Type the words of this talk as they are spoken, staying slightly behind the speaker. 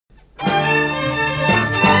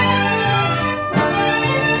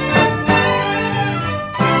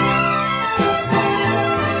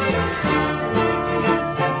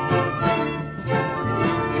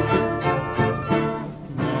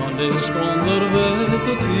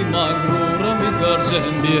vetë ti ma grura mi kërgjen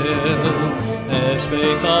bjell E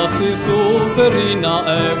shpejta si superina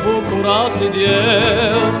e bukura si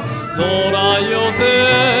djell Dora jote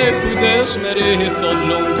e kujdesh me sot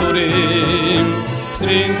lumëturim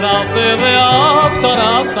Shtrin trase dhe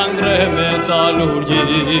aktara sangre me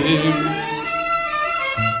talurgjim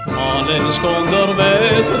Malen shkondër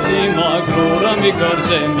vetë ti ma grura mi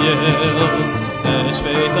kërgjen bjell E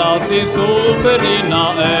shpejta si superina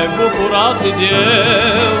e bukura si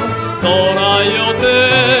djell Dora jote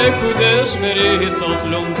kujdesh me sot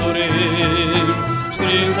lumëturim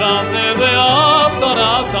Shtrin trase dhe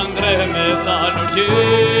aktara sangre me talurgjim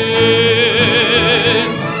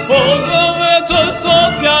Bodrove të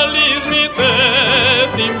socializmit e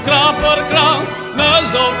sim krah për krah Në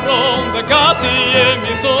çdo front dhe gati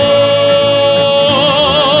jemi sot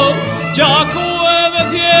Gjaku edhe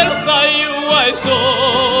tjerë sa juaj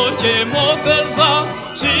shoqe motërza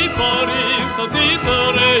Shqipërin sot ditë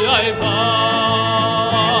reja I dha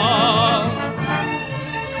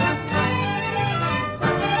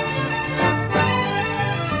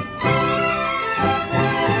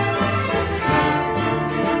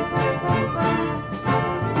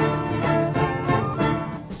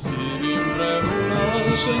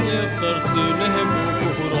Shënje sërsyne e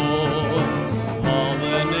bukuron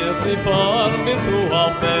Have në thipar mi thua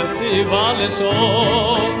festivali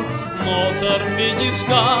shon Motër mi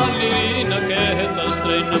gjithka liri në kesa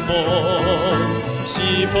shtrejt në bon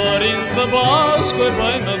Shqipërin së bashku e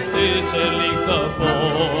bëjmë si që lik të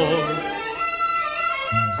for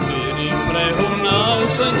Sirin prehu në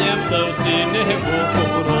shënje sërsyne e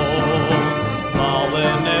bukuron Have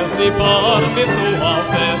në thipar mi thua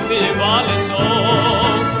festivali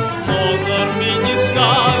shon Motër mi gjithka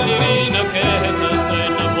liri në keta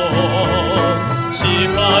shtrejt në bon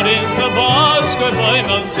Shqipërin së bashku e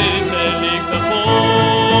bëjmë si që lik të for